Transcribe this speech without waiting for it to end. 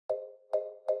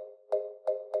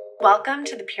Welcome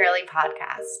to the Purely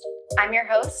Podcast. I'm your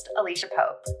host, Alicia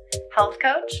Pope, health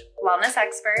coach, wellness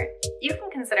expert. You can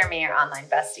consider me your online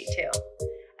bestie too.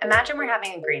 Imagine we're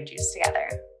having a green juice together,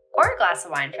 or a glass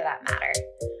of wine for that matter.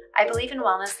 I believe in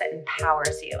wellness that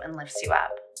empowers you and lifts you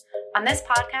up. On this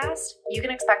podcast, you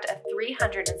can expect a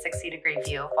 360-degree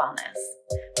view of wellness.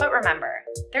 But remember,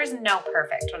 there's no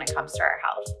perfect when it comes to our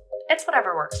health. It's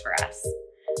whatever works for us.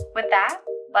 With that,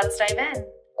 let's dive in.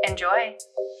 Enjoy.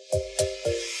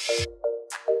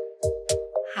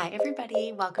 Hi,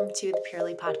 everybody. Welcome to the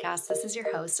Purely Podcast. This is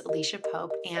your host, Alicia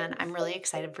Pope, and I'm really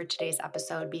excited for today's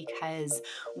episode because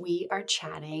we are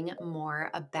chatting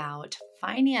more about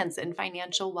finance and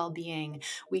financial well-being.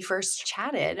 We first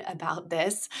chatted about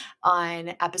this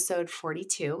on episode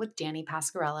 42 with Danny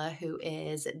Pasquarella, who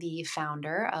is the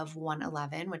founder of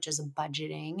 111, which is a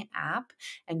budgeting app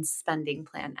and spending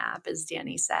plan app, as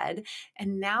Danny said.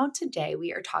 And now today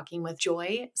we are talking with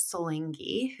Joy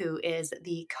Souligny, who is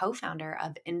the co-founder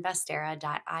of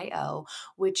INVESTERA.io,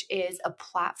 which is a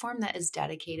platform that is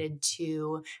dedicated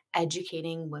to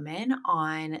educating women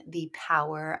on the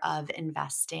power of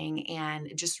investing and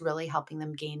just really helping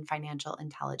them gain financial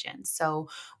intelligence. So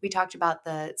we talked about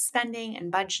the spending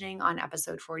and budgeting on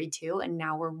episode 42, and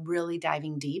now we're really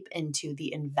diving deep into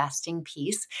the investing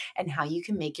piece and how you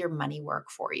can make your money work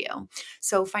for you.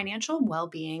 So financial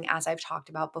well-being, as I've talked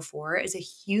about before, is a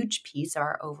huge piece of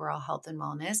our overall health and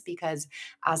wellness because,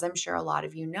 as I'm sure a lot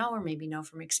of you know or maybe know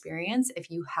from experience, if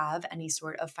you have any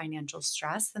sort of financial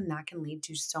stress, then that can lead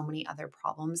to so many other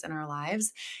problems in our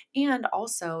lives. And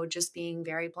also, just being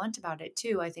very blunt about it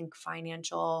too, I think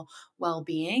financial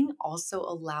well-being also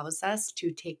allows us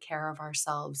to take care of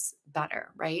ourselves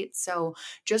better, right? So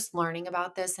just learning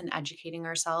about this and educating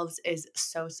ourselves is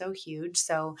so huge.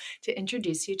 So to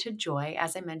introduce you to Joy,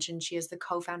 as I mentioned, she is the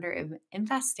co-founder of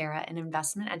INVESTERA, an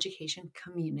investment education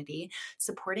community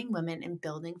supporting women in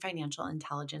building financial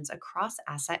intelligence across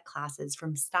asset classes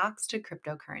from stocks to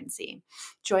cryptocurrency.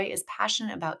 Joy is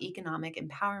passionate about economic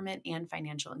empowerment and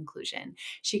financial inclusion.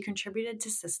 She contributed to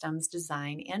systems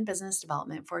design and business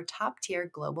development for a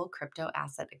top-tier global crypto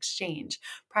asset exchange.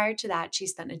 Prior to that, she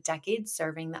spent a decade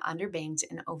serving the underbanked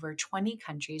in over 20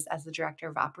 countries as the director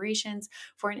of operations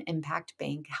for an impact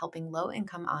bank, helping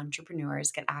low-income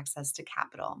entrepreneurs get access to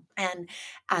capital. And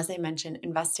as I mentioned,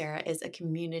 INVESTERA is a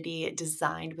community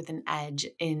designed with an edge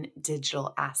in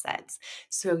digital assets,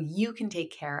 so you can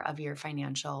take care of your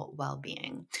financial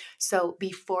well-being. So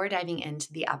before diving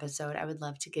into the episode, I would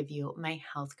love to give you my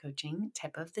health coaching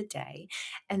tip of the day,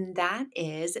 and that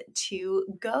is to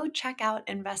go check out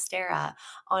INVESTERA.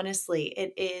 Honestly,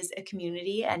 it is a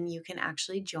community and you can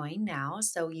actually join now.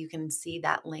 So you can see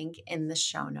that link in the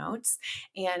show notes.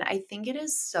 And I think it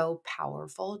is so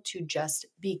powerful to just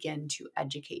begin to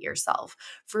educate yourself.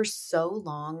 For so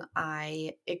long,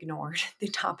 I ignored the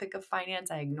topic of finance.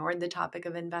 I ignored the topic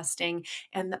of investing.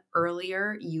 And the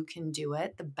earlier you can do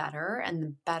it, the better. And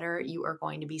the better you are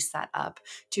going to be set up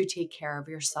to take care of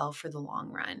yourself for the long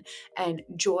run. And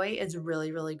Joy is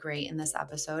really great in this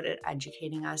episode at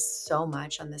educating us so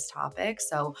much on this topic.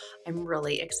 So I'm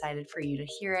really excited for you to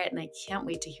hear it, and I can't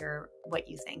wait to hear what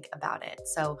you think about it.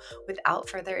 So without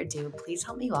further ado, please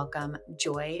help me welcome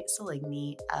Joy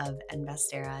Souligny of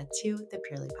INVESTERA to the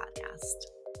Purely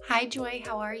Podcast. Hi, Joy.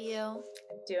 How are you?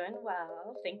 Doing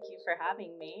well. Thank you for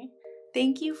having me.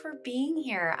 Thank you for being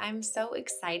here. I'm so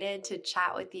excited to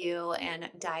chat with you and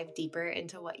dive deeper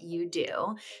into what you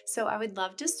do. So I would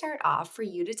love to start off for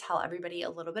you to tell everybody a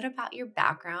little bit about your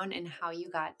background and how you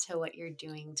got to what you're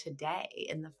doing today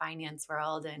in the finance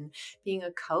world and being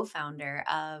a co-founder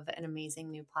of an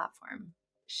amazing new platform.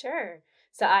 Sure.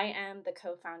 So I am the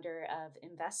co-founder of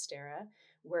INVESTERA.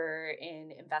 We're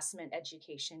an investment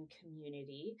education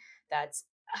community that's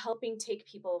helping take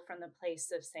people from the place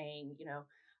of saying,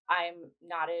 I'm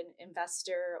not an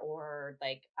investor or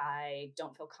like I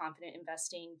don't feel confident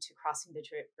investing to crossing the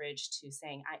bridge to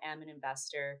saying I am an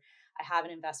investor. I have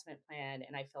an investment plan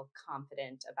and I feel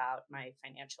confident about my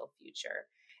financial future.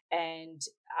 And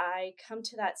I come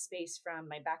to that space from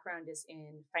my background is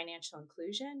in financial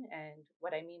inclusion. And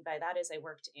what I mean by that is I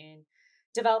worked in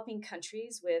developing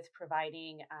countries with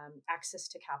providing access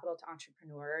to capital to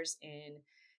entrepreneurs in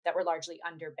that were largely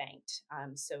underbanked.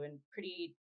 So in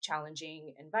pretty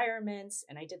challenging environments.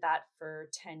 And I did that for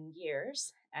 10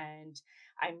 years. And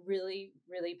I'm really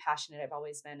passionate. I've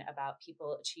always been about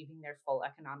people achieving their full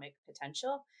economic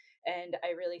potential. And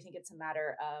I really think it's a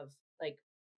matter of like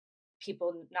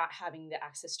people not having the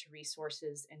access to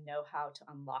resources and know how to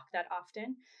unlock that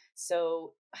often.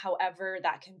 So, however,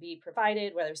 that can be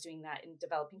provided, whether it's doing that in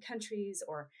developing countries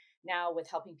or now with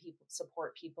helping people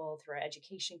support people through our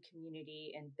education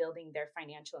community and building their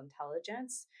financial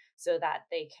intelligence so that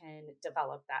they can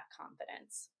develop that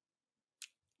confidence.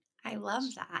 I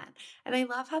love that. And I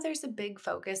love how there's a big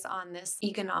focus on this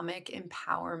economic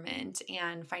empowerment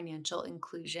and financial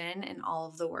inclusion in all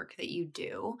of the work that you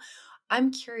do.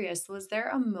 I'm curious, was there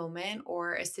a moment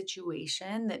or a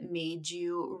situation that made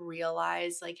you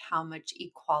realize like how much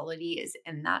equality is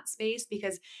in that space?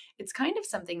 Because it's kind of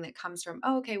something that comes from,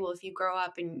 oh, okay, well, if you grow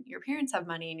up and your parents have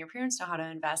money and your parents know how to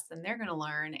invest, then they're going to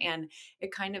learn. And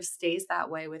it kind of stays that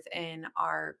way within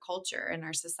our culture and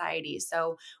our society.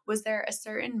 So, was there a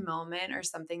certain moment or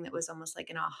something that was almost like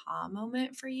an aha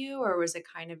moment for you, or was it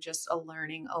kind of just a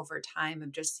learning over time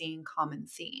of just seeing common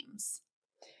themes?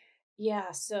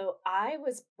 Yeah, so I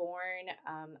was born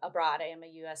abroad. I am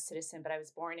a US citizen, but I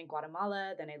was born in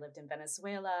Guatemala. Then I lived in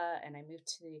Venezuela and I moved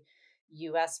to the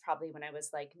US probably when I was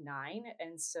like 9.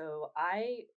 And so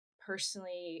I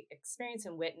personally experienced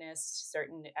and witnessed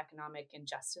certain economic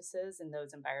injustices in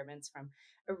those environments from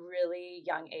a really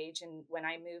young age. And when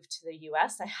I moved to the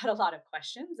US, I had a lot of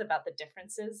questions about the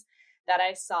differences that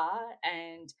I saw.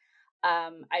 And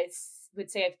would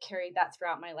say I've carried that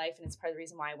throughout my life, and it's part of the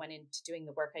reason why I went into doing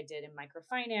the work I did in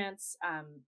microfinance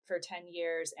for 10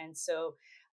 years. And so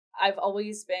I've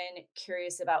always been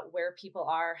curious about where people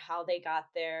are, how they got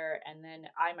there, and then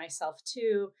I myself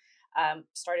too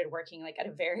started working like at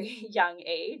a very young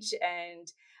age,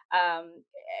 um,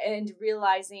 and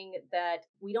realizing that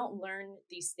we don't learn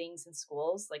these things in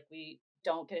schools. Like we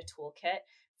don't get a toolkit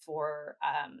for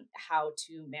how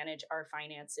to manage our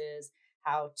finances,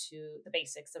 how to the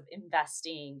basics of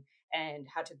investing, and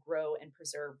how to grow and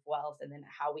preserve wealth, and then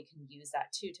how we can use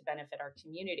that too to benefit our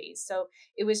communities. So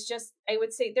it was just, I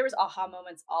would say there was aha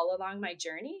moments all along my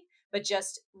journey, but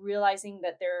just realizing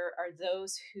that there are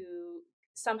those who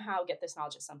somehow get this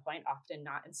knowledge at some point, often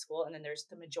not in school, and then there's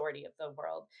the majority of the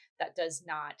world that does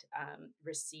not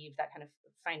receive that kind of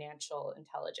financial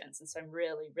intelligence. And so I'm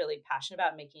really, really passionate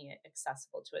about making it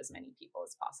accessible to as many people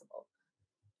as possible.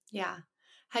 Yeah.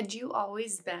 Had you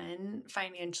always been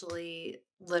financially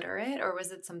literate, or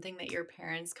was it something that your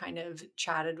parents kind of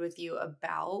chatted with you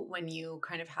about when you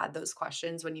kind of had those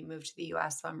questions when you moved to the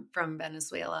US from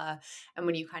Venezuela and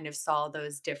when you kind of saw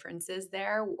those differences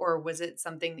there? Or was it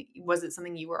something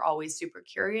you were always super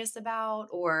curious about?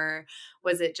 Or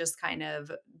was it just kind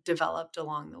of developed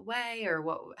along the way?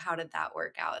 Or how did that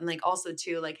work out? And like also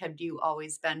too, like have you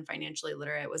always been financially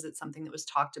literate? Was it something that was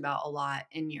talked about a lot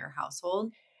in your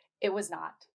household? It was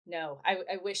not. No,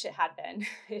 I wish it had been.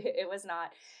 It was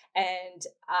not. And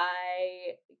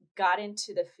I got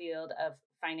into the field of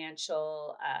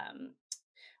financial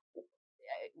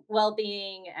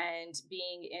well-being and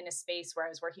being in a space where I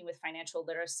was working with financial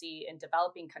literacy in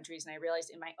developing countries. And I realized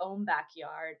in my own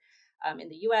backyard, in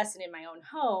the US and in my own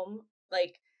home,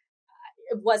 like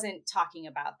it wasn't talking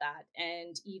about that.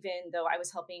 And even though I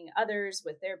was helping others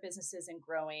with their businesses and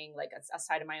growing, like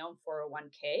aside of my own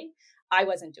 401k, I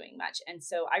wasn't doing much. And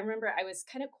so I remember I was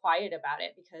kind of quiet about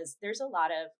it because there's a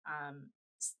lot of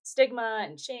stigma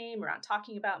and shame around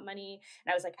talking about money.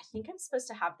 And I was like, I think I'm supposed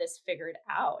to have this figured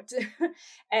out.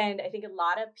 And I think a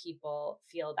lot of people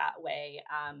feel that way.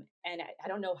 And I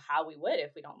don't know how we would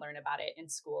if we don't learn about it in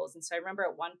schools. And so I remember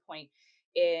at one point,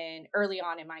 in early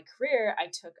on in my career, I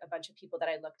took a bunch of people that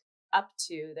I looked up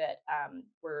to that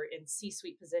were in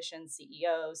C-suite positions,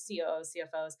 CEOs, COOs,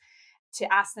 CFOs,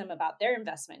 to ask them about their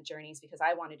investment journeys because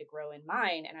I wanted to grow in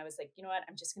mine. And I was like, you know what,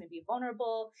 I'm just going to be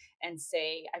vulnerable and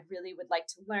say, I really would like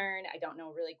to learn. I don't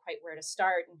know really quite where to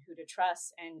start and who to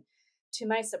trust. And to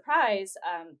my surprise,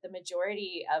 the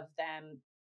majority of them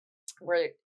were,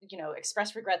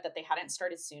 expressed regret that they hadn't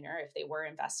started sooner if they were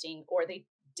investing, or they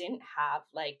didn't have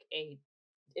like a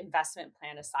investment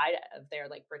plan aside of their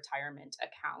like retirement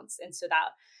accounts. And so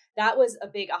that was a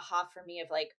big aha for me of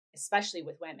like, especially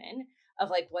with women, of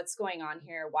like what's going on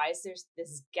here, why is there's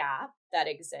this gap that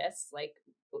exists, like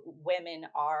women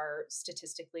are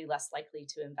statistically less likely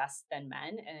to invest than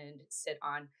men and sit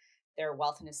on their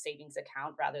wealth in a savings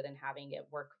account rather than having it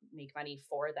work make money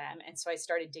for them. And so I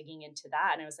started digging into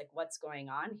that and I was like, what's going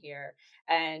on here?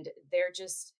 And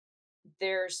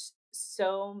there's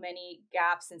so many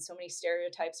gaps and so many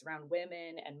stereotypes around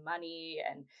women and money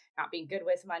and not being good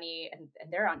with money, and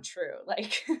they're untrue.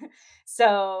 Like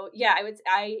so yeah,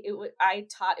 I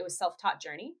taught, it was self-taught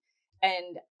journey,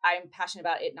 and I'm passionate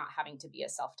about it not having to be a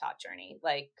self-taught journey,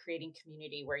 like creating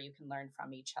community where you can learn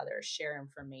from each other, share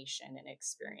information and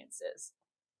experiences.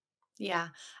 Yeah,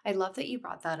 I love that you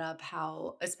brought that up,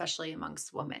 how, especially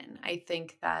amongst women, I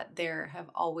think that there have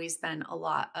always been a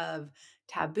lot of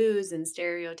taboos and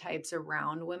stereotypes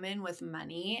around women with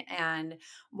money. And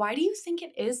why do you think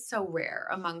it is so rare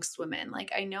amongst women?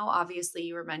 Like, I know obviously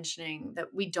you were mentioning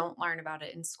that we don't learn about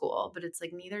it in school, but it's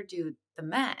like neither do the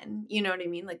men. You know what I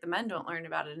mean? Like, the men don't learn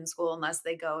about it in school unless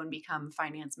they go and become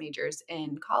finance majors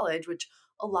in college, which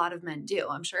a lot of men do.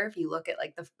 I'm sure if you look at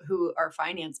like the who are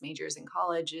finance majors in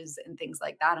colleges and things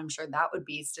like that, I'm sure that would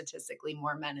be statistically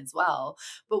more men as well.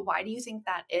 But why do you think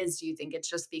that is? Do you think it's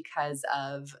just because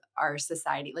of our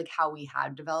society, like how we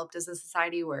have developed as a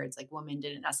society where it's like women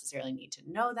didn't necessarily need to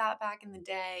know that back in the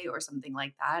day or something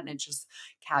like that, and it's just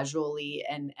casually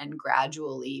and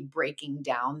gradually breaking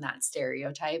down that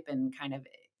stereotype and kind of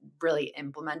really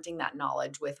implementing that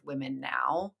knowledge with women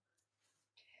now?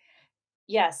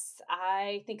 Yes,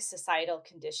 I think societal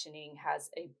conditioning has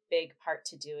a big part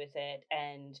to do with it.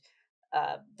 And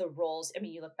the roles, I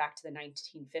mean, you look back to the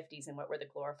 1950s and what were the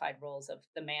glorified roles of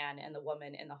the man and the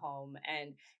woman in the home.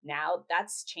 And now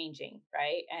that's changing,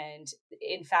 right? And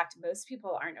in fact, most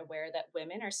people aren't aware that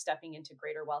women are stepping into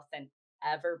greater wealth than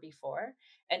ever before.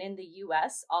 And in the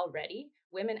US already,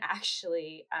 women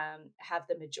actually have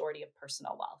the majority of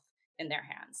personal wealth in their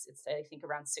hands. It's, I think,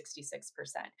 around 66%.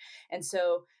 And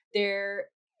so there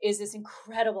is this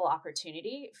incredible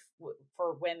opportunity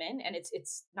for women, and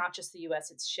it's not just the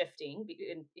US, it's shifting.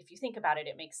 And if you think about it,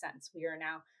 it makes sense.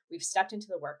 We've stepped into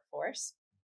the workforce,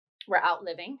 we're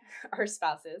outliving our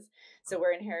spouses, so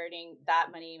we're inheriting that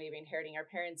money, maybe inheriting our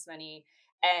parents' money.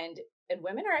 And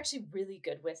women are actually really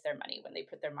good with their money when they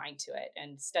put their mind to it,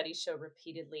 and studies show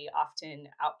repeatedly often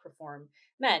outperform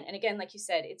men. And again, like you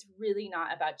said, it's really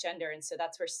not about gender. And so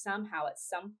that's where somehow at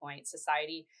some point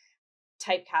society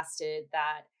typecasted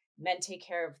that men take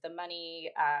care of the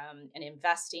money, and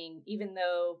investing, even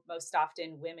though most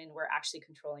often women were actually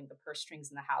controlling the purse strings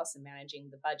in the house and managing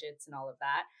the budgets and all of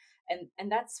that.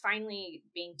 And that's finally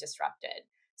being disrupted.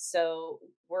 So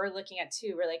we're looking at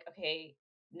too, we're like, okay,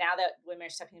 now that women are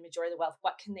stepping the majority of the wealth,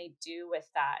 what can they do with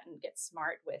that and get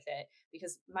smart with it?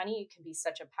 Because money can be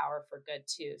such a power for good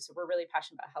too. So we're really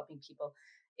passionate about helping people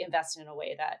invest in a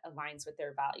way that aligns with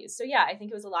their values. So yeah, I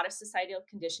think it was a lot of societal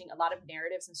conditioning, a lot of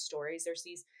narratives and stories. There's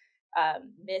these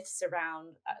myths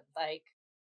around like,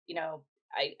 you know,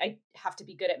 I have to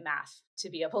be good at math to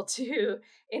be able to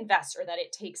invest, or that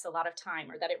it takes a lot of time,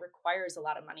 or that it requires a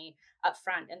lot of money up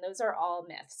front. And those are all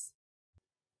myths.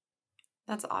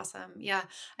 That's awesome. Yeah,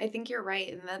 I think you're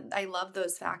right. And then I love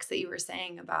those facts that you were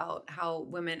saying about how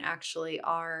women actually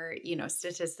are,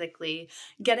 statistically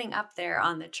getting up there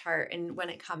on the chart and when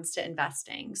it comes to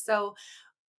investing. So,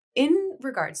 in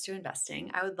regards to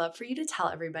investing, I would love for you to tell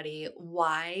everybody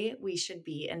why we should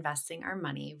be investing our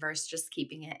money versus just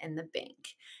keeping it in the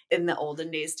bank. In the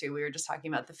olden days, too, we were just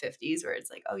talking about the 50s where it's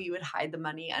like, oh, you would hide the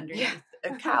money Yeah. underneath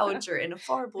a couch or in a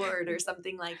floorboard or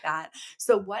something like that.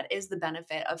 So, what is the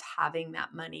benefit of having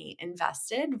that money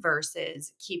invested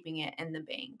versus keeping it in the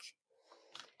bank?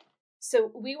 So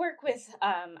we work with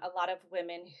a lot of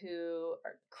women who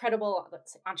are credible,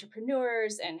 let's say,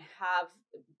 entrepreneurs and have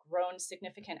grown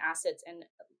significant assets, and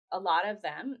a lot of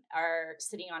them are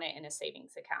sitting on it in a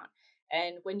savings account.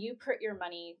 And when you put your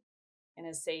money in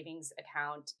a savings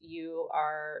account, you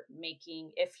are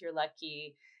making, if you're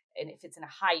lucky, and if it's in a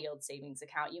high yield savings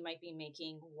account, you might be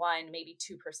making 1, maybe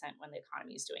 2% when the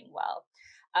economy is doing well.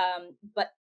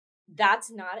 But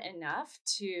that's not enough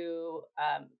to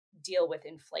deal with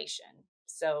inflation.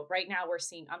 So right now we're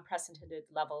seeing unprecedented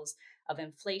levels of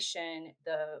inflation.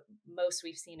 The most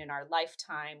we've seen in our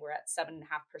lifetime. We're at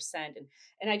 7.5%.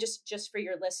 And I just for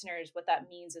your listeners, what that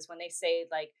means is when they say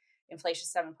like inflation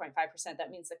 7.5%, that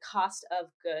means the cost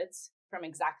of goods from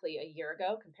exactly a year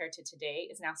ago compared to today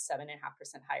is now 7.5%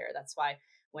 higher. That's why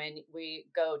when we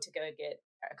go to go get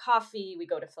a coffee, we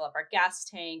go to fill up our gas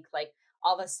tank, like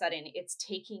all of a sudden it's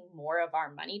taking more of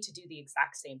our money to do the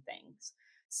exact same things.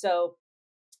 So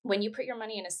when you put your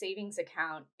money in a savings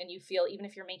account and you feel, even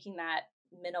if you're making that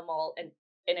minimal, and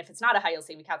if it's not a high yield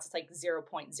savings account, it's like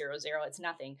 0.00, it's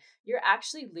nothing. You're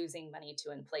actually losing money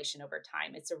to inflation over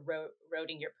time. It's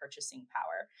eroding your purchasing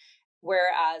power.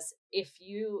 Whereas if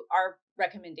you, our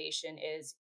recommendation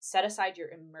is set aside your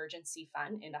emergency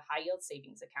fund in a high yield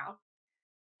savings account.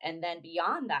 And then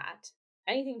beyond that,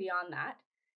 anything beyond that,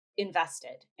 invest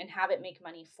it and have it make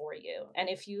money for you. And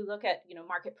if you look at,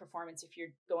 market performance, if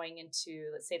you're going into,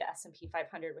 let's say, the S&P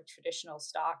 500 with traditional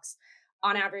stocks,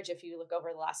 on average, if you look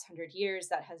over the last 100 years,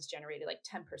 that has generated like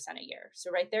 10% a year. So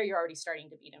right there, you're already starting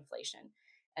to beat inflation.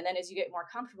 And then as you get more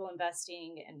comfortable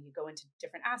investing and you go into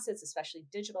different assets, especially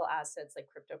digital assets like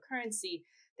cryptocurrency,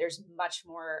 there's much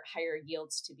more higher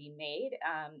yields to be made.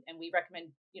 And we recommend,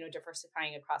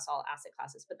 diversifying across all asset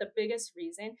classes. But the biggest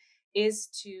reason is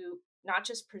to not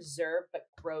just preserve, but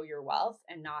grow your wealth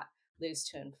and not lose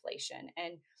to inflation.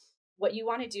 And what you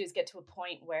want to do is get to a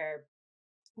point where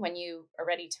when you are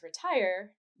ready to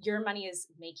retire, your money is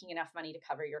making enough money to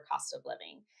cover your cost of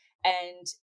living. And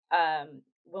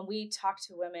when we talk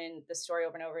to women, the story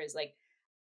over and over is like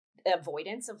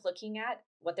avoidance of looking at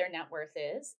what their net worth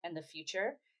is and the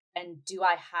future. And do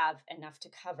I have enough to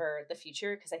cover the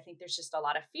future? Because I think there's just a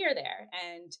lot of fear there.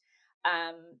 And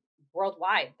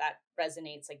worldwide, that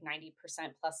resonates. Like 90%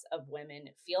 plus of women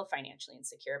feel financially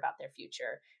insecure about their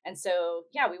future. And so,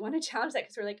 yeah, we want to challenge that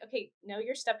because we're like, okay, no,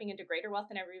 you're stepping into greater wealth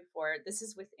than ever before. This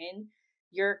is within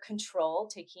your control,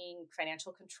 taking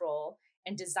financial control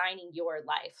and designing your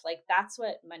life. Like that's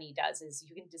what money does, is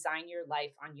you can design your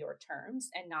life on your terms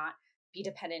and not be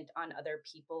dependent on other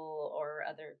people or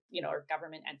other, or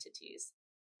government entities.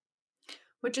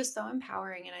 Which is so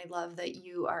empowering. And I love that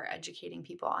you are educating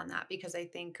people on that, because I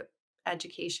think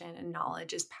education and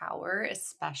knowledge is power,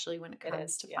 especially when it It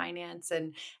comes is, to yeah. finance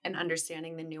and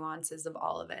understanding the nuances of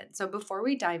all of it. So before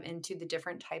we dive into the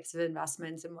different types of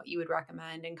investments and what you would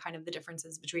recommend and kind of the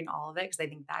differences between all of it, because I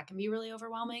think that can be really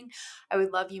overwhelming, I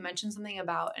would love, you mentioned something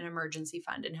about an emergency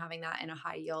fund and having that in a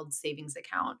high yield savings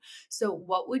account. So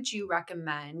what would you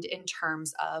recommend in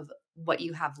terms of what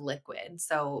you have liquid,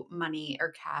 so money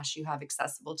or cash you have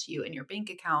accessible to you in your bank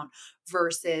account,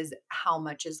 versus how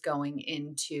much is going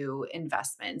into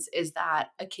investments? Is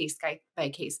that a case by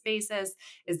case basis?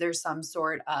 Is there some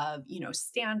sort of,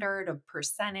 standard of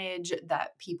percentage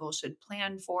that people should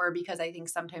plan for? Because I think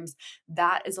sometimes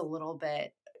that is a little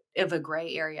bit of a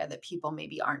gray area that people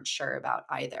maybe aren't sure about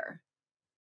either.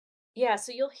 Yeah,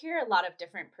 so you'll hear a lot of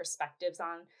different perspectives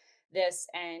on this.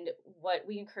 And what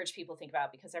we encourage people to think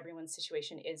about, because everyone's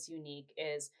situation is unique,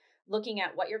 is looking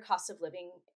at what your cost of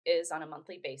living is on a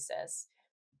monthly basis.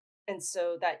 And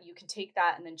so that you can take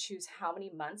that and then choose how many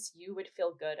months you would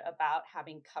feel good about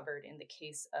having covered in the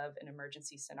case of an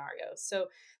emergency scenario. So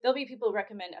there'll be people who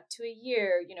recommend up to a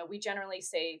year. We generally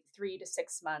say 3 to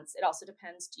 6 months. It also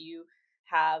depends. Do you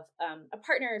have a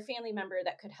partner or family member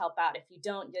that could help out? If you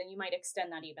don't, then you might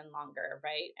extend that even longer,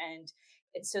 right? And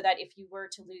so that if you were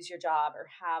to lose your job or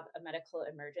have a medical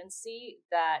emergency,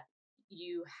 that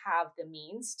you have the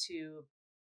means to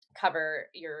cover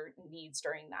your needs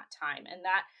during that time. And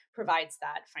that provides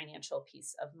that financial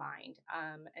peace of mind.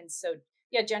 And so,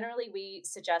 yeah, generally we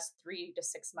suggest 3 to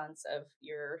 6 months of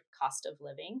your cost of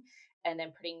living and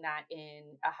then putting that in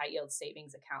a high yield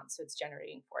savings account. So it's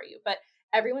generating for you. But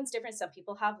everyone's different. Some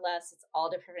people have less. It's all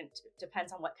different.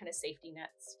 Depends on what kind of safety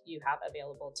nets you have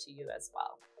available to you as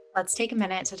well. Let's take a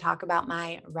minute to talk about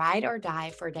my ride or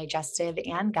die for digestive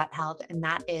and gut health, and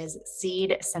that is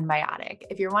Seed Symbiotic.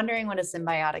 If you're wondering what a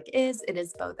symbiotic is, it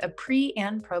is both a pre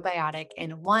and probiotic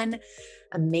in one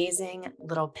amazing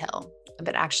little pill.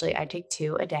 But actually, I take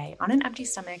two a day on an empty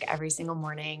stomach every single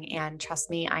morning. And trust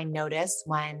me, I notice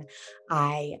when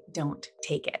I don't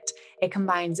take it. It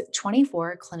combines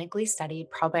 24 clinically studied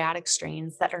probiotic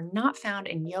strains that are not found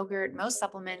in yogurt, most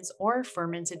supplements, or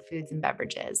fermented foods and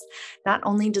beverages. Not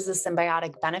only does the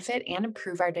symbiotic benefit and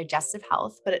improve our digestive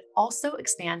health, but it also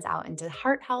expands out into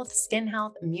heart health, skin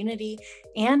health, immunity,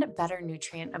 and better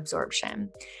nutrient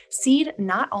absorption. Seed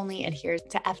not only adheres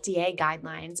to FDA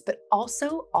guidelines, but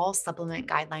also all supplement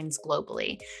guidelines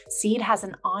globally. Seed has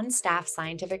an on staff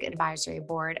scientific advisory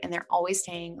board, and they're always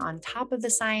staying on top of the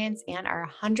science and are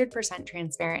 100%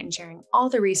 transparent in sharing all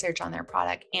the research on their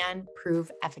product and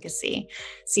prove efficacy.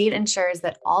 Seed ensures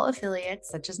that all affiliates,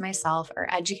 such as myself, are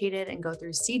educated and go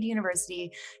through Seed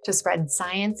University to spread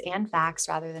science and facts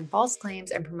rather than false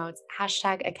claims, and promotes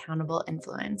hashtag accountable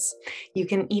influence. You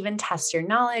can even test your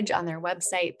knowledge on their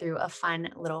website through a fun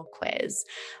little quiz.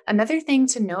 Another thing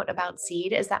to note about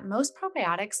Seed is that most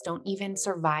probiotics don't even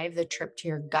survive the trip to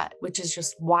your gut, which is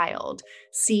just wild.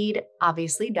 Seed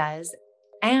obviously does,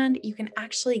 and you can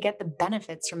actually get the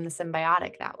benefits from the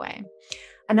symbiotic that way.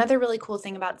 Another really cool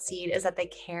thing about Seed is that they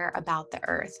care about the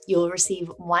earth. You'll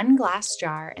receive one glass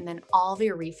jar, and then all of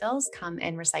your refills come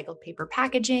in recycled paper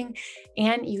packaging,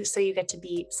 and you get to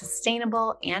be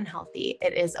sustainable and healthy.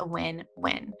 It is a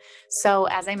win-win. So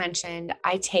as I mentioned,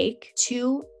 I take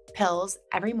two pills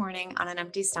every morning on an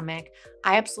empty stomach.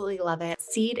 I absolutely love it.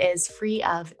 Seed is free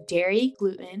of dairy,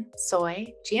 gluten,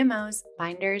 soy, GMOs,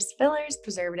 binders, fillers,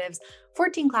 preservatives,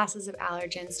 14 classes of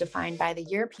allergens defined by the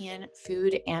European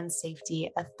Food and Safety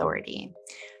Authority.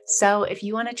 So if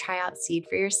you want to try out Seed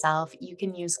for yourself, you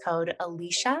can use code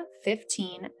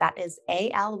Alicia15, that is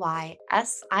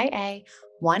ALYSIA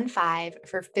 15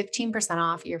 for 15%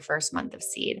 off your first month of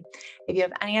Seed. If you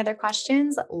have any other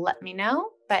questions, let me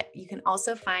know, but you can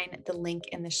also find the link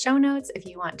in the show notes if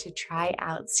you want to try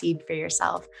out Seed for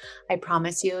yourself. I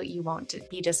promise you, you won't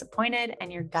be disappointed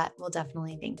and your gut will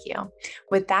definitely thank you.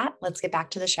 With that, let's get back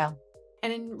to the show.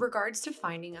 And in regards to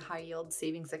finding a high yield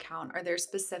savings account, are there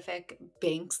specific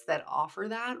banks that offer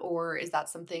that? Or is that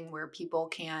something where people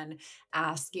can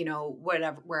ask,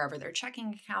 whatever, wherever their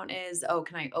checking account is, oh,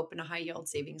 can I open a high yield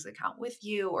savings account with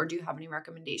you? Or do you have any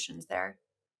recommendations there?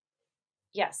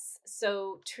 Yes.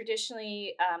 So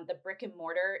traditionally, the brick and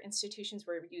mortar institutions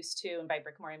we're used to, and by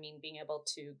brick and mortar, I mean being able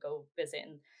to go visit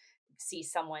and see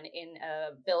someone in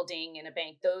a building in a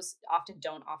bank, those often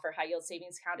don't offer high yield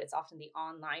savings account. It's often the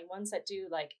online ones that do,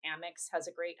 like Amex has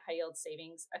a great high yield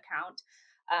savings account.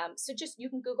 So just you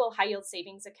can Google high yield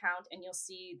savings account and you'll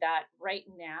see that right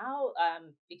now,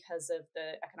 because of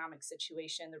the economic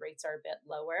situation, the rates are a bit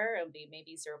lower. It'll be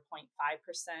maybe 0.5%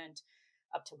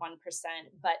 up to 1%,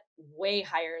 but way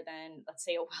higher than, let's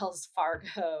say, a Wells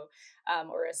Fargo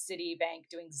or a Citibank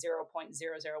doing 0.001.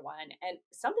 And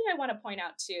something I want to point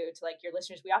out too, to like your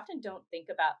listeners, we often don't think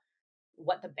about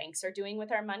what the banks are doing with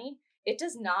our money. It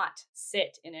does not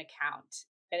sit in an account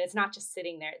and it's not just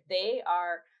sitting there. They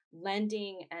are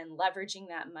lending and leveraging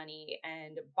that money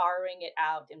and borrowing it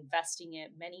out, investing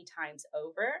it many times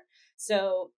over.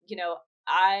 So,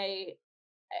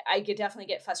 I could definitely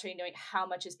get frustrated knowing how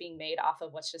much is being made off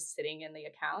of what's just sitting in the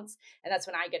accounts. And that's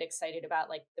when I get excited about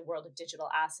like the world of digital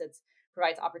assets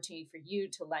provides opportunity for you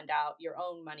to lend out your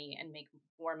own money and make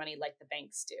more money like the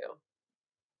banks do.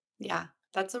 Yeah,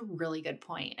 that's a really good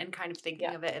point. And kind of thinking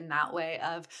Yeah, of it in that way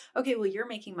of, okay, well, you're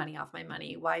making money off my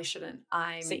money. Why shouldn't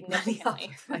I make money off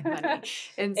significantly. of my money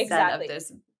instead of Exactly.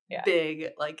 this Yeah.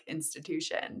 big like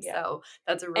institution? Yeah. So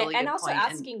that's a and, really and good also point.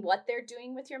 And asking what they're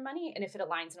doing with your money and if it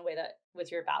aligns in a way that with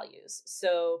your values.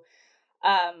 So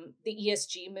the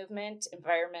ESG movement,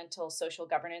 environmental social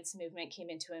governance movement, came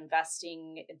into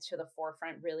investing into the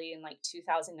forefront really in like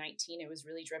 2019. It was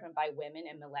really driven by women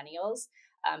and millennials.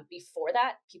 Before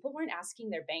that, people weren't asking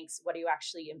their banks, what are you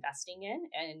actually investing in?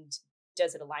 And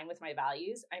does it align with my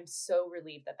values? I'm so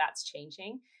relieved that that's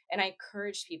changing. And I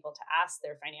encourage people to ask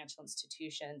their financial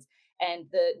institutions. And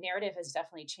the narrative has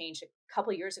definitely changed. A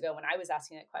couple years ago, when I was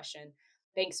asking that question,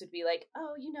 banks would be like,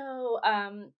 oh,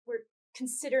 we're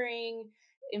considering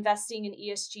investing in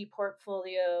ESG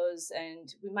portfolios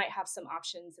and we might have some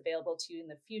options available to you in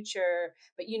the future,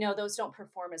 but those don't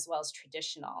perform as well as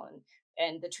traditional.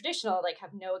 And the traditional like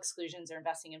have no exclusions or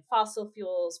investing in fossil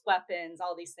fuels, weapons,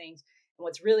 all these things. And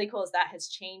what's really cool is that has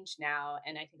changed now.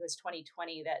 And I think it was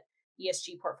 2020 that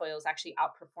ESG portfolios actually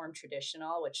outperformed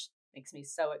traditional, which makes me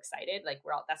so excited. Like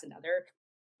that's another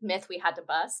myth we had to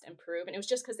bust and prove. And it was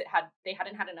just because they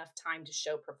hadn't had enough time to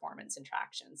show performance and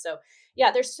traction. So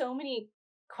yeah, there's so many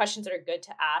questions that are good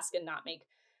to ask and not make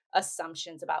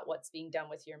assumptions about what's being done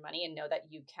with your money and know that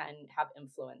you can have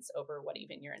influence over what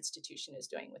even your institution is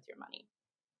doing with your money.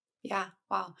 yeah,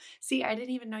 wow. See, I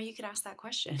didn't even know you could ask that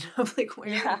question of like, where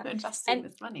are you Yeah. investing And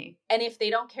this money? and if they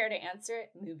don't care to answer it,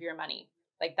 move your money.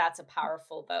 Like that's a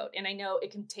powerful vote. And I know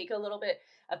it can take a little bit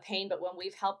of pain, but when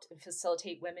we've helped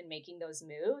facilitate women making those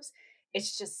moves,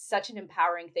 it's just such an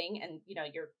empowering thing. And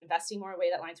you're investing more in a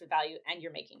way that aligns with value and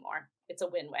you're making more. It's a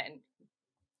win-win.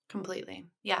 Completely.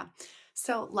 Yeah.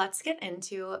 So let's get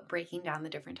into breaking down the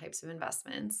different types of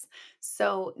investments.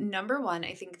 So, number one,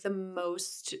 I think the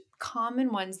most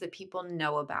common ones that people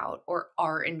know about or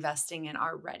are investing in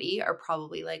already are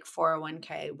probably like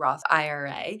 401k, Roth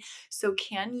IRA. So,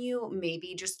 can you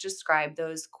maybe just describe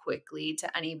those quickly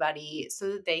to anybody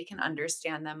so that they can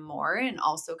understand them more and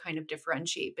also kind of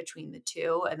differentiate between the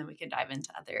two? And then we can dive into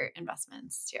other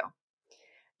investments too.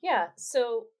 Yeah.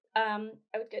 So I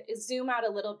would zoom out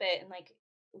a little bit and like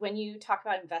when you talk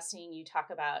about investing, you talk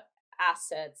about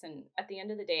assets. And at the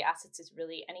end of the day, assets is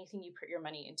really anything you put your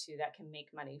money into that can make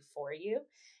money for you.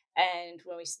 And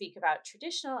when we speak about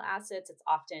traditional assets, it's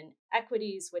often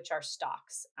equities, which are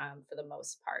stocks for the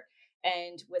most part.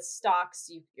 And with stocks,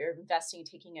 you're investing,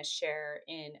 taking a share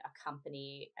in a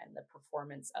company, and the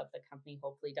performance of the company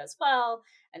hopefully does well.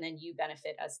 And then you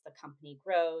benefit as the company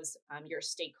grows. You're a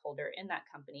stakeholder in that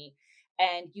company.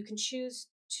 And you can choose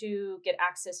to get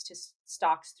access to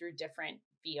stocks through different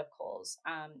vehicles.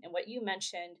 And what you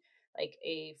mentioned, like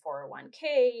a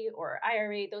 401k or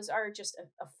IRA, those are just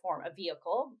a form, a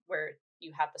vehicle where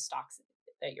you have the stocks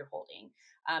that you're holding.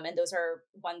 And those are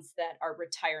ones that are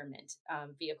retirement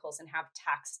vehicles and have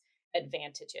tax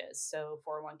advantages. So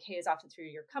 401k is often through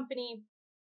your company.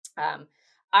 Um,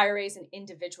 IRA is an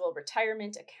individual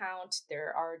retirement account.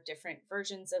 There are different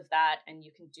versions of that, and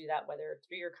you can do that whether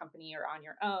through your company or on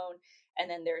your own. And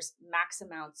then there's max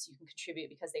amounts you can contribute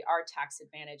because they are tax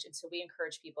advantage. And so we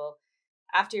encourage people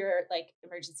after your like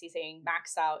emergency saying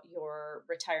max out your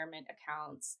retirement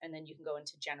accounts, and then you can go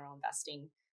into general investing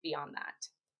beyond that.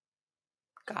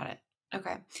 Got it.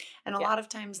 Okay. And a Yeah. lot of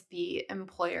times the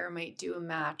employer might do a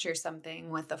match or something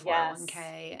with the Yes.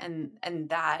 401k, and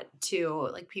that too,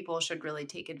 like people should really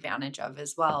take advantage of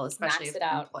as well, especially Max if it their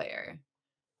out. employer.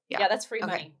 Yeah. Yeah, that's free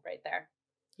Okay. money right there.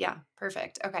 Yeah,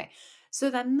 perfect. Okay. So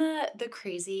then the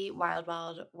crazy wild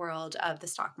world of the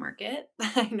stock market.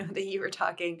 I know that you were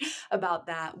talking about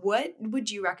that. What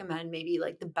would you recommend maybe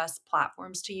like the best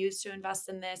platforms to use to invest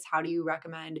in this? How do you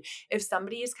recommend if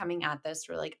somebody is coming at this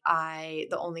for like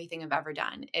the only thing I've ever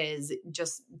done is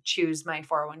just choose my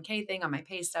 401k thing on my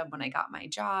pay stub when I got my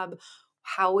job.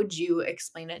 How would you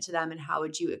explain it to them and how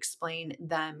would you explain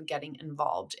them getting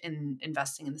involved in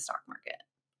investing in the stock market?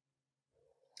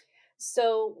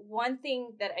 So one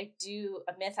thing that I do,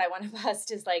 a myth I want to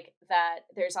bust is like that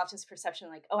there's often this perception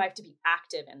like, oh, I have to be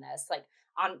active in this. Like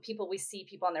on people, we see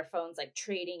people on their phones like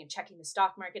trading and checking the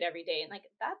stock market every day. And like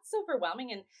that's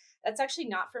overwhelming. And that's actually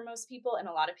not for most people. And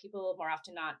a lot of people more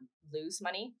often not lose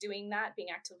money doing that, being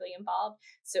actively involved.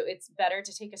 So it's better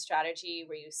to take a strategy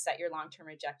where you set your long-term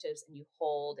objectives and you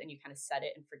hold and you kind of set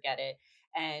it and forget it.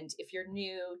 And if you're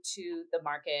new to the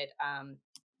market,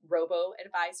 robo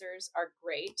advisors are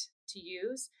great to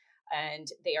use, and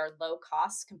they are low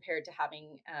cost compared to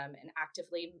having an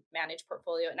actively managed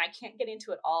portfolio. And I can't get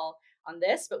into it all on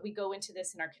this, but we go into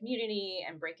this in our community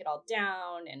and break it all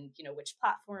down, and which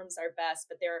platforms are best.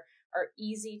 But there are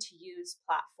easy to use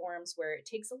platforms where it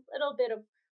takes a little bit of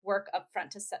work upfront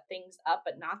to set things up,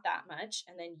 but not that much.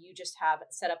 And then you just have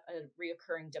set up a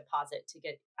reoccurring deposit to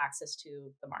get access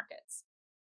to the markets,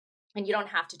 and you don't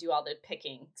have to do all the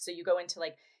picking. So you go into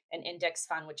like an index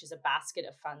fund, which is a basket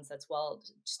of funds that's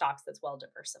stocks that's well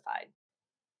diversified.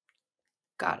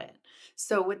 Got it.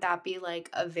 So would that be like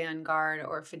a Vanguard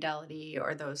or Fidelity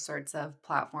or those sorts of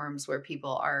platforms where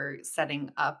people are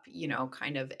setting up,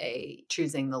 kind of a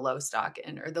choosing the low stock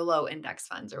and or the low index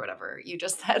funds or whatever you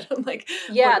just said? I'm like,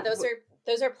 Yeah, those what are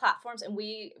those are platforms, and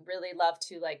we really love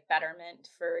to like Betterment,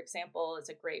 for example, is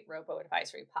a great robo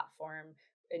advisory platform,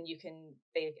 and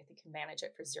they I think can manage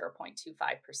it for 0.25%.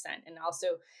 And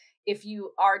also, if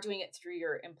you are doing it through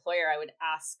your employer, I would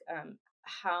ask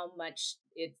how much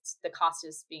it's the cost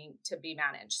is being to be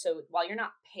managed. So while you're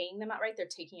not paying them outright, they're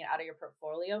taking it out of your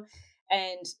portfolio,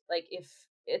 and like if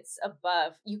it's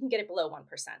above, you can get it below 1%,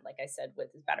 like I said, with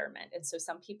Betterment. And so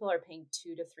some people are paying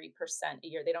 2 to 3% a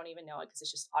year. They don't even know it because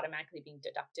it's just automatically being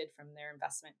deducted from their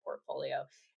investment portfolio.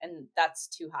 And that's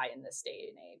too high in this day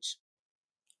and age.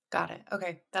 Got it.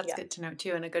 Okay. That's Yeah. good to know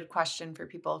too. And a good question for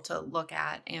people to look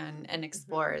at and Hmm.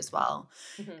 explore as well.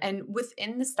 Hmm. And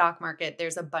within the stock market,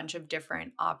 there's a bunch of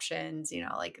different options,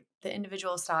 like the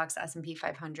individual stocks, S&P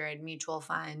 500, mutual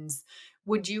funds.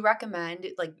 Would you recommend,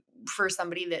 like, for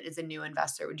somebody that is a new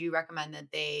investor, would you recommend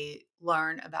that they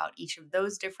learn about each of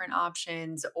those different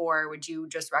options? Or would you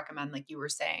just recommend, like you were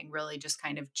saying, really just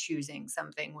kind of choosing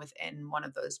something within one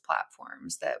of those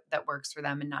platforms that works for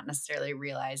them and not necessarily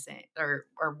realizing or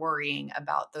worrying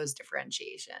about those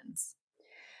differentiations?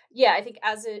 Yeah, I think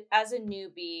as a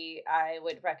newbie, I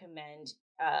would recommend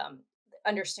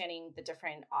understanding the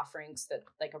different offerings that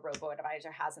like a robo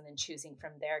advisor has, and then choosing from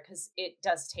there, because it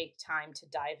does take time to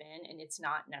dive in, and it's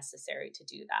not necessary to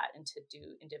do that and to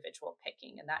do individual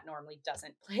picking, and that normally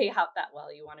doesn't play out that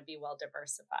well. You want to be well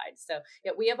diversified. So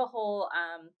yeah, we have a whole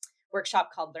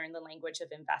workshop called Learn the Language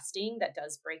of Investing that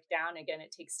does break down. Again,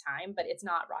 it takes time, but it's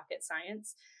not rocket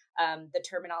science. The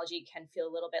terminology can feel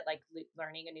a little bit like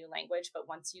learning a new language, but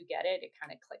once you get it, it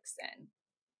kind of clicks in.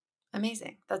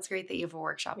 Amazing. That's great that you have a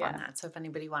workshop on Yeah. that. So if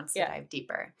anybody wants to Yeah. dive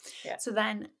deeper. Yeah. So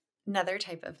then another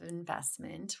type of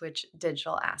investment, which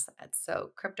digital assets.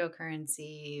 So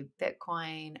cryptocurrency,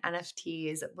 Bitcoin,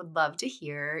 NFTs, would love to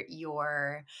hear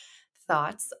your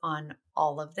thoughts on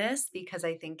all of this because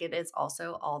I think it is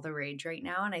also all the rage right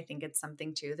now. And I think it's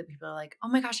something too that people are like, oh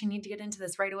my gosh, I need to get into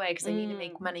this right away because I need to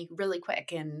make Mm, money really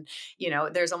quick. And,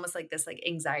 there's almost like this like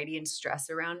anxiety and stress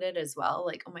around it as well.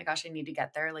 Like, oh my gosh, I need to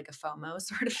get there, like a FOMO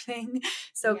sort of thing.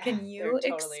 So yeah, can there you totally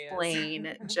is.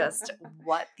 explain just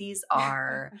what these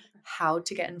are, how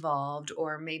to get involved,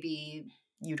 or maybe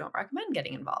you don't recommend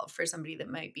getting involved for somebody that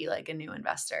might be like a new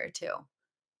investor too?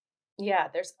 Yeah,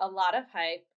 there's a lot of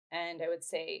hype, and I would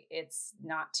say it's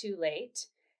not too late.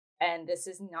 And this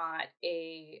is not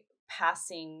a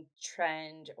passing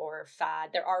trend or fad.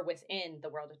 There are within the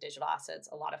world of digital assets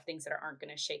a lot of things that aren't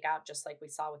going to shake out, just like we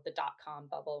saw with the .com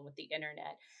bubble and with the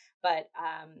internet. But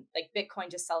like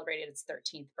Bitcoin just celebrated its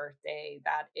 13th birthday.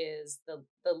 That is the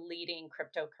leading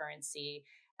cryptocurrency.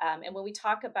 And when we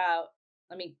talk about,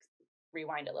 let me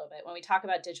rewind a little bit. When we talk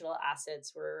about digital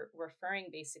assets, we're referring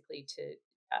basically to,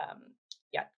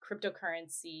 yeah,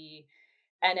 cryptocurrency,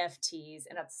 NFTs,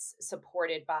 and that's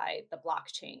supported by the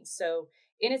blockchain. So,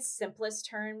 in its simplest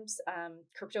terms,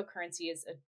 cryptocurrency is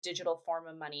a digital form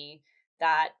of money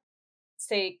that,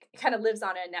 say, kind of lives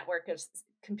on a network of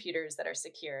computers that are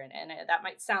secure, and that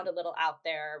might sound a little out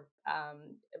there,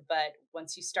 but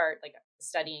once you start like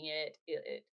studying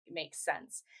it makes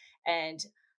sense. And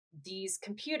these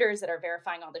computers that are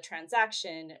verifying all the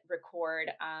transaction record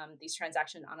these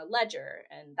transactions on a ledger,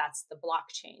 and that's the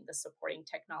blockchain, the supporting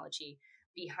technology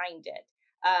behind it.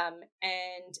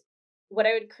 And what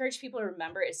I would encourage people to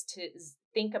remember is to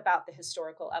think about the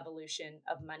historical evolution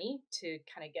of money to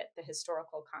kind of get the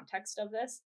historical context of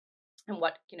this and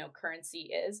what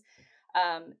currency is.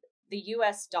 Um, the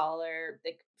U.S. dollar,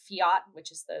 the fiat,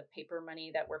 which is the paper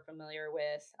money that we're familiar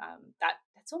with,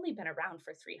 that's only been around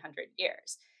for 300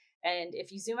 years. And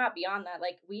if you zoom out beyond that,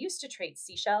 like we used to trade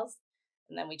seashells,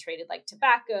 and then we traded like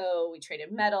tobacco, we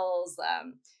traded metals,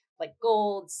 like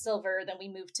gold, silver. Then we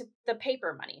moved to the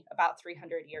paper money about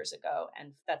 300 years ago,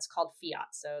 and that's called fiat.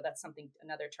 So that's something,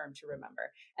 another term to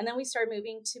remember. And then we started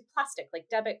moving to plastic, like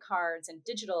debit cards and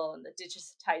digital and the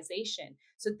digitization.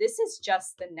 So this is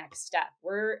just the next step.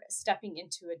 We're stepping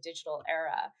into a digital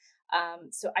era.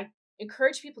 So I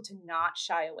encourage people to not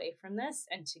shy away from this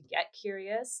and to get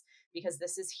curious, because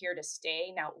this is here to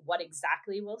stay. Now, what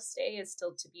exactly will stay is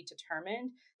still to be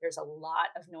determined. There's a lot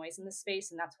of noise in the space,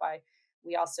 and that's why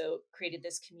we also created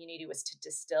this community, was to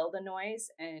distill the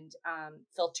noise and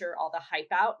filter all the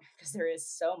hype out, because there is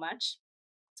so much.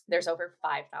 There's over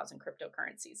 5,000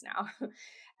 cryptocurrencies now.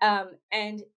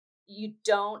 And you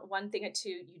don't, one thing or two,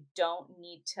 you don't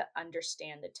need to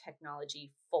understand the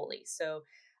technology fully. So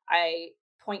I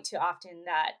point to often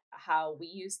that how we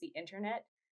use the internet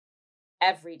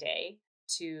every day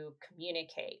to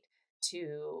communicate,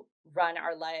 to run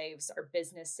our lives, our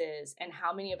businesses, and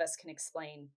how many of us can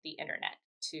explain the internet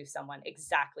to someone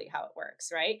exactly how it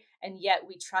works, right? And yet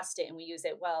we trust it and we use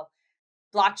it. Well,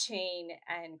 blockchain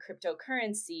and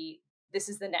cryptocurrency, this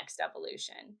is the next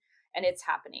evolution, and it's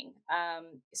happening.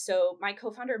 So my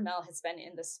co-founder Mel has been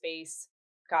in the space,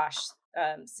 gosh,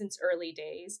 since early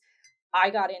days. I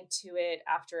got into it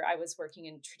after I was working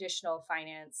in traditional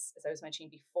finance, as I was mentioning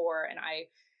before, and I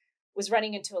was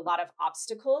running into a lot of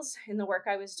obstacles in the work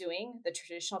I was doing. The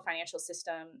traditional financial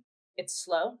system, it's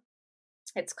slow,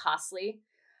 it's costly,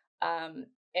 and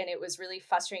it was really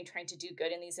frustrating trying to do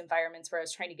good in these environments where I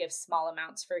was trying to give small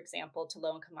amounts, for example, to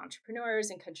low income entrepreneurs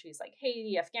in countries like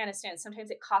Haiti, Afghanistan.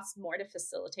 Sometimes it costs more to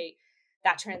facilitate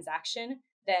that transaction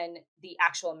than the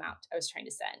actual amount I was trying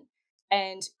to send.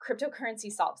 And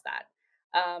cryptocurrency solves that.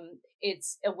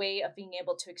 It's a way of being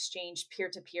able to exchange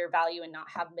peer-to-peer value and not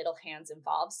have middle hands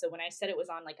involved. So when I said it was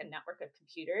on like a network of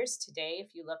computers today,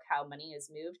 if you look how money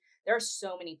is moved, there are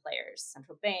so many players: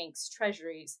 central banks,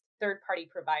 treasuries, third-party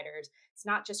providers. It's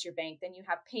not just your bank. Then you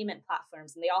have payment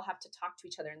platforms, and they all have to talk to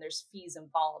each other, and there's fees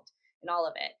involved in all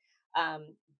of it.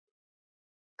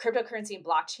 Cryptocurrency and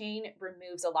blockchain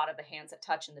removes a lot of the hands that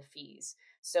touch and the fees.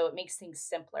 So it makes things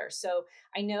simpler. So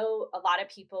I know a lot of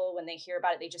people, when they hear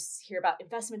about it, they just hear about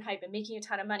investment hype and making a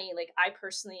ton of money. Like I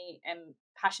personally am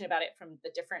passionate about it from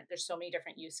there's so many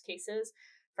different use cases,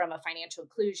 from a financial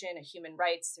inclusion, a human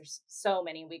rights. There's so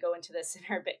many. We go into this in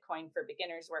our Bitcoin for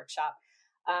Beginners workshop.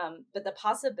 But the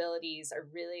possibilities are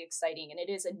really exciting, and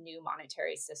it is a new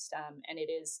monetary system, and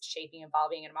it is shaping,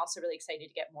 evolving. And I'm also really excited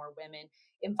to get more women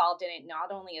involved in it,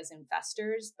 not only as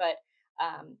investors, but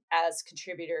as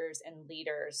contributors and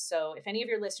leaders. So if any of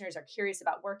your listeners are curious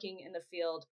about working in the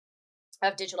field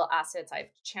of digital assets, I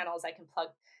have channels I can plug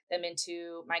them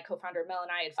into. My co-founder Mel and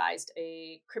I advised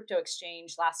a crypto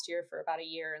exchange last year for about a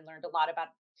year and learned a lot about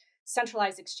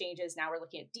centralized exchanges. Now we're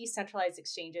looking at decentralized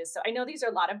exchanges. So I know these are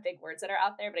a lot of big words that are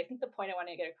out there, but I think the point I want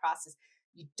to get across is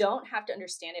you don't have to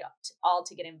understand it all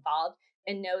to get involved,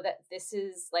 and know that this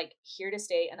is like here to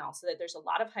stay, and also that there's a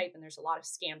lot of hype and there's a lot of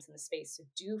scams in the space. So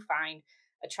do find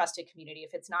a trusted community.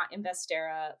 If it's not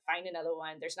Investera, find another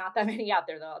one. There's not that many out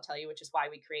there, though, I'll tell you, which is why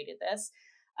we created this,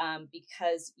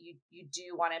 because you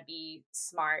do want to be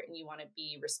smart and you want to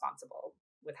be responsible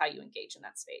with how you engage in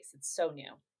that space. It's so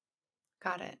new.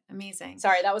 Got it. Amazing.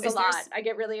 Sorry, that was a Is there lot. I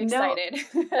get really no,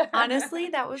 excited. honestly,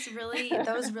 that was really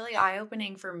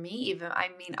eye-opening for me even. I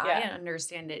mean, I Yeah.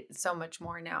 understand it so much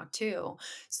more now too.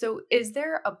 So, is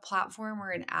there a platform or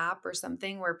an app or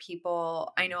something where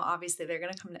people, I know obviously they're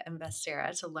going to come to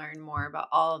Investera to learn more about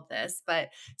all of this, but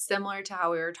similar to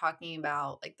how we were talking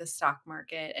about like the stock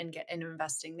market and get and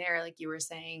investing there, like you were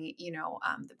saying,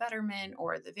 the Betterment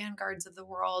or the Vanguards of the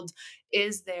world,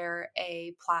 is there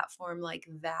a platform like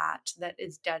that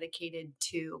is dedicated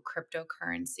to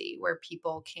cryptocurrency where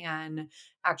people can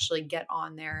actually get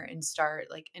on there and start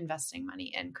like investing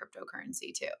money in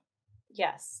cryptocurrency too?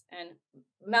 Yes, and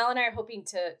Mel and I are hoping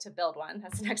to build one.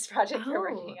 That's the next project we're Oh,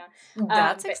 working on.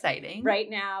 that's But exciting. right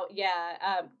now,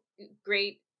 yeah,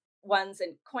 great ones.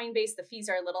 And Coinbase, the fees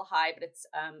are a little high, but it's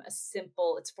a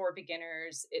simple. It's for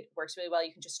beginners. It works really well.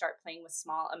 You can just start playing with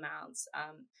small amounts.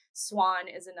 Swan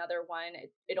is another one.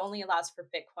 It only allows for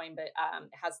Bitcoin, but it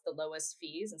has the lowest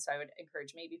fees, and so I would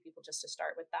encourage maybe people just to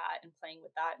start with that and playing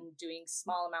with that and doing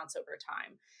small amounts over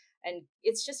time. And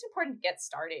it's just important to get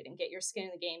started and get your skin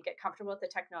in the game, get comfortable with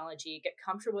the technology, get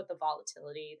comfortable with the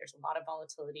volatility. There's a lot of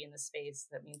volatility in the space.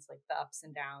 That means like the ups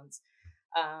and downs.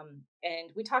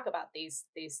 And we talk about these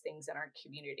things in our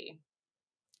community.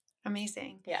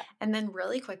 Amazing. Yeah. And then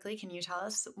really quickly, can you tell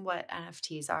us what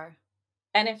NFTs are?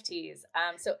 NFTs.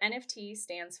 So NFT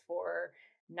stands for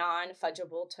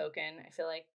non-fungible token. I feel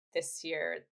like this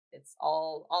year it's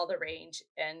all the range,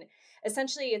 and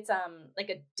essentially it's like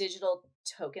a digital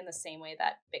token, the same way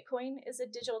that Bitcoin is a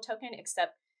digital token,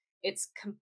 except it's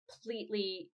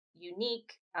completely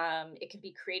unique. It can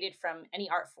be created from any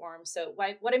art form. So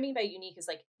what I mean by unique is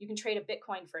like you can trade a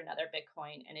Bitcoin for another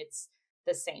Bitcoin, and it's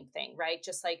the same thing, right?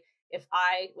 Just like if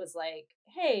I was like,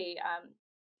 hey,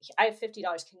 I have $50.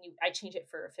 Can you, I change it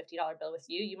for a $50 bill with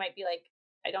you? You might be like,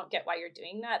 I don't get why you're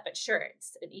doing that, but sure,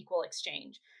 it's an equal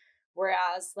exchange.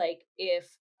 Whereas, like,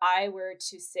 if I were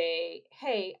to say,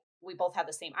 hey, we both have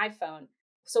the same iPhone,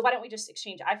 so why don't we just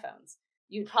exchange iPhones?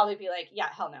 You'd probably be like, yeah,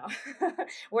 hell no.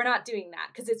 We're not doing that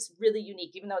because it's really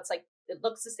unique. Even though it's like, it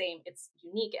looks the same, it's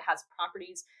unique. It has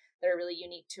properties that are really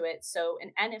unique to it. So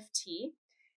an NFT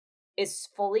is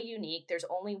fully unique. There's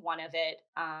only one of it.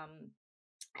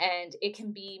 And it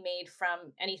can be made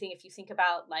from anything. If you think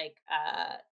about like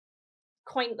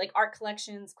coin, like art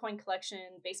collections, coin collection,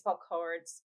 baseball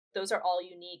cards, those are all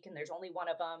unique and there's only one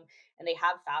of them and they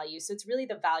have value. So it's really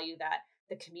the value that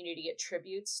the community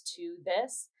attributes to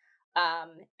this.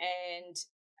 And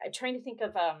I'm trying to think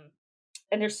of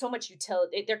and there's so much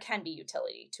utility. There can be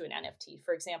utility to an NFT.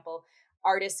 For example,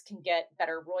 artists can get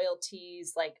better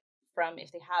royalties, like from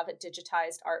if they have a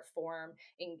digitized art form,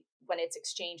 and when it's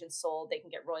exchanged and sold, they can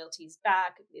get royalties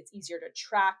back. It's easier to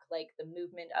track like the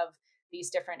movement of these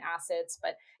different assets.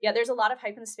 But yeah, there's a lot of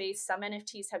hype in the space. Some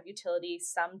NFTs have utility,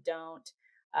 some don't.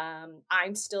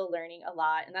 I'm still learning a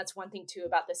lot, and that's one thing too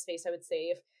about this space. I would say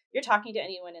if you're talking to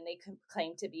anyone and they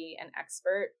claim to be an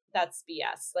expert, that's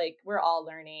BS. Like we're all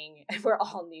learning, we're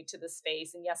all new to the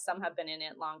space, and yes, some have been in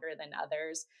it longer than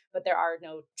others, but there are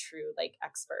no true like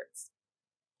experts.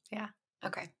 Yeah.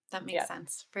 Okay. That makes Yeah,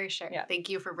 sense for sure. yeah, Thank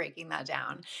you for breaking that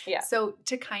down. yeah. So,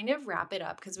 to kind of wrap it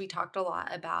up, because we talked a lot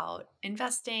about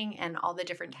investing and all the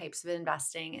different types of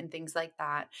investing and things like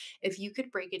that, if you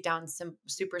could break it down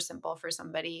super simple for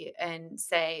somebody and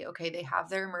say, okay, they have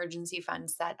their emergency fund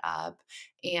set up,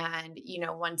 and,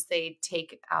 once they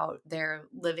take out their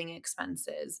living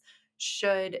expenses,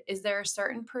 is there a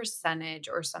certain percentage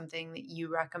or something that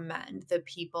you recommend that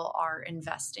people are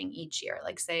investing each year?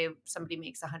 Like say somebody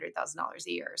makes $100,000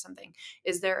 a year or something.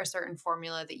 Is there a certain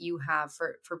formula that you have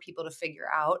for people to figure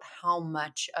out how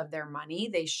much of their money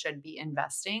they should be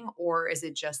investing, or is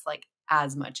it just like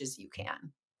as much as you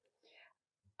can?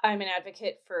 I'm an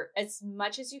advocate for as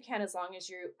much as you can, as long as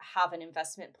you have an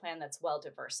investment plan that's well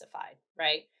diversified,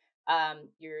 right?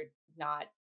 You're not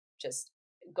just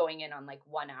going in on like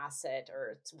one asset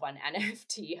or it's one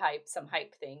NFT hype, some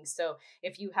hype thing. So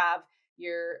if you have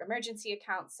your emergency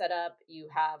account set up, you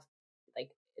have like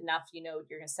enough, you're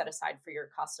going to set aside for your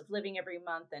cost of living every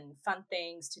month and fun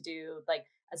things to do, like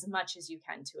as much as you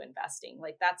can to investing.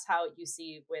 Like that's how you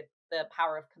see with the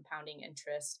power of compounding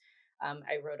interest.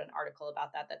 I wrote an article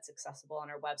about that that's accessible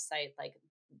on our website, like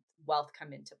wealth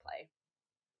come into play.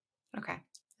 Okay.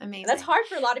 And that's Amazing. hard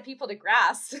for a lot of people to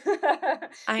grasp.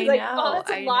 I Like, oh, know. that's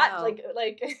a I lot, know.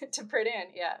 like to put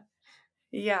in. Yeah.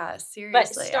 Yeah, But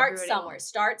seriously. start Everybody somewhere, wants.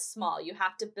 start small. You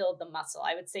have to build the muscle,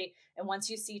 I would say. And once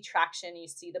you see traction, you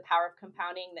see the power of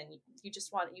compounding, then you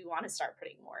want to start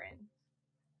putting more in.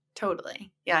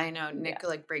 Totally. Yeah, I know. Yeah. Nick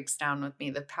like breaks down with me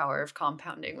the power of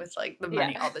compounding with like the Yeah.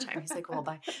 money all the time. He's like, "Well,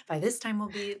 by this time we'll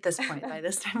be at this point. By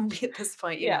this time we'll be at this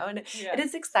point," Yeah. And it Yeah.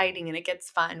 is exciting and it gets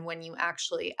fun when you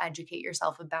actually educate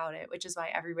yourself about it, which is why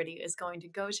everybody is going to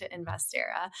go to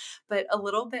Investera. But a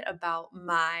little bit about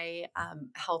my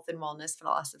health and wellness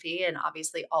philosophy, and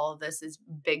obviously all of this is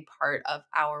big part of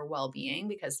our well-being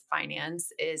because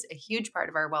finance is a huge part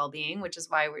of our well-being, which is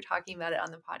why we're talking about it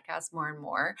on the podcast more and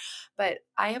more. But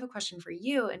I have a question for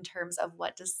you in terms of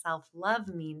what does self-love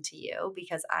mean to you?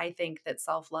 Because I think that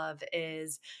self-love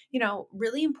is,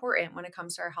 really important when it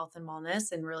comes to our health and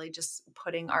wellness and really just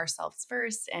putting ourselves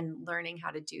first and learning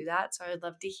how to do that. So I would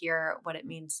love to hear what it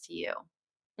means to you.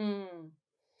 Mm.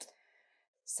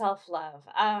 Self love.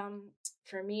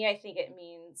 For me, I think it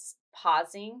means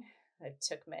pausing. It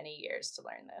took many years to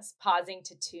learn this. Pausing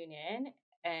to tune in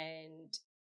and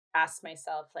ask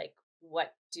myself, like,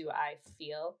 what do I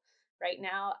feel right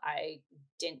now? I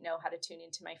didn't know how to tune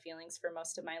into my feelings for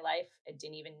most of my life. I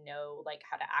didn't even know like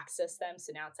how to access them.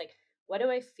 So now it's like, what do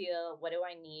I feel? What do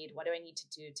I need? What do I need to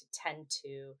do to tend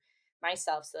to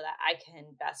myself so that I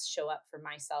can best show up for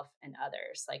myself and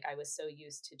others? Like I was so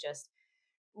used to just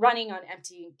running on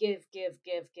empty and give.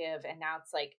 And now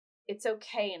it's like, it's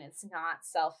okay and it's not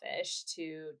selfish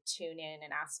to tune in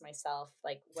and ask myself,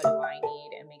 like, what do I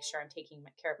need and make sure I'm taking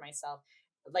care of myself.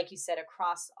 Like you said,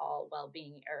 across all well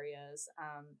being areas,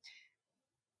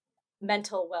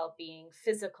 mental well being,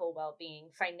 physical well being,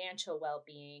 financial well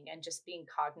being, and just being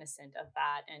cognizant of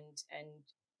that. And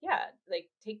yeah,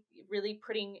 like take really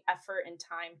putting effort and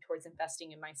time towards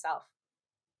investing in myself.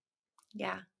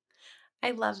 Yeah.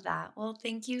 I love that. Well,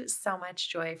 thank you so much,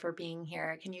 Joy, for being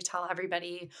here. Can you tell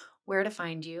everybody where to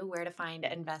find you, where to find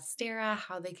Investera,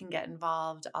 how they can get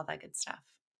involved, all that good stuff?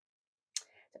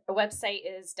 Our website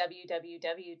is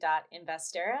www.investera,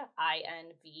 investera,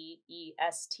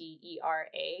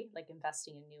 like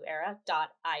investing in new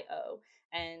era.io.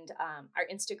 And our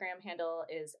Instagram handle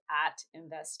is at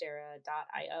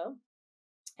investera.io.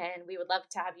 And we would love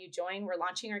to have you join. We're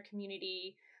launching our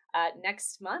community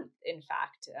next month. In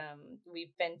fact,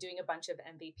 we've been doing a bunch of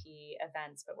MVP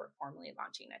events, but we're formally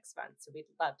launching next month. So we'd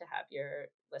love to have your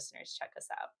listeners check us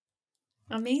out.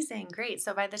 Amazing. Great.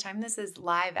 So by the time this is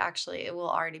live, actually, it will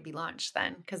already be launched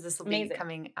then because this will be Amazing.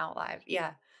 coming out live.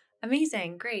 Yeah.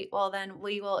 Amazing. Great. Well, then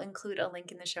we will include a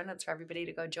link in the show notes for everybody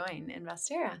to go join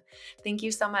Investera. Thank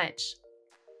you so much.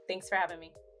 Thanks for having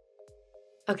me.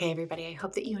 Okay, everybody, I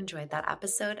hope that you enjoyed that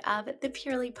episode of the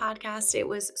Purely podcast. It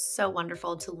was so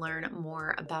wonderful to learn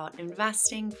more about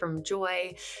investing from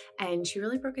Joy, and she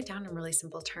really broke it down in really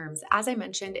simple terms. As I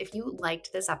mentioned, if you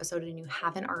liked this episode and you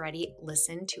haven't already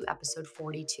listened to episode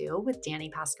 42 with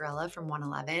Danny Pascarella from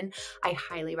 111, I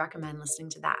highly recommend listening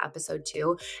to that episode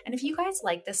too. And if you guys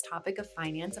like this topic of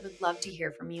finance, I would love to hear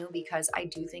from you because I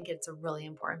do think it's a really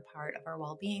important part of our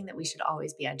well-being that we should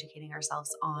always be educating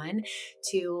ourselves on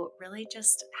to really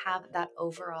just have that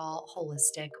overall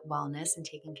holistic wellness and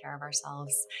taking care of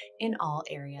ourselves in all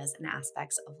areas and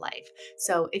aspects of life.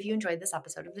 So if you enjoyed this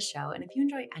episode of the show, and if you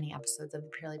enjoy any episodes of the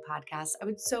Purely podcast, I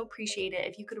would so appreciate it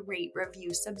if you could rate,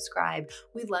 review, subscribe.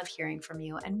 We love hearing from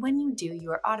you. And when you do,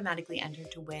 you are automatically entered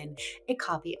to win a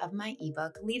copy of my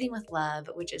ebook, Leading with Love,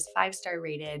 which is 5-star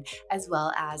rated, as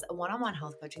well as a one-on-one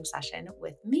health coaching session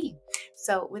with me.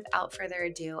 So without further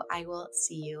ado, I will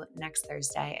see you next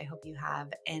Thursday. I hope you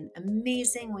have an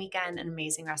amazing weekend, an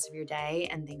amazing rest of your day,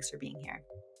 and thanks for being here.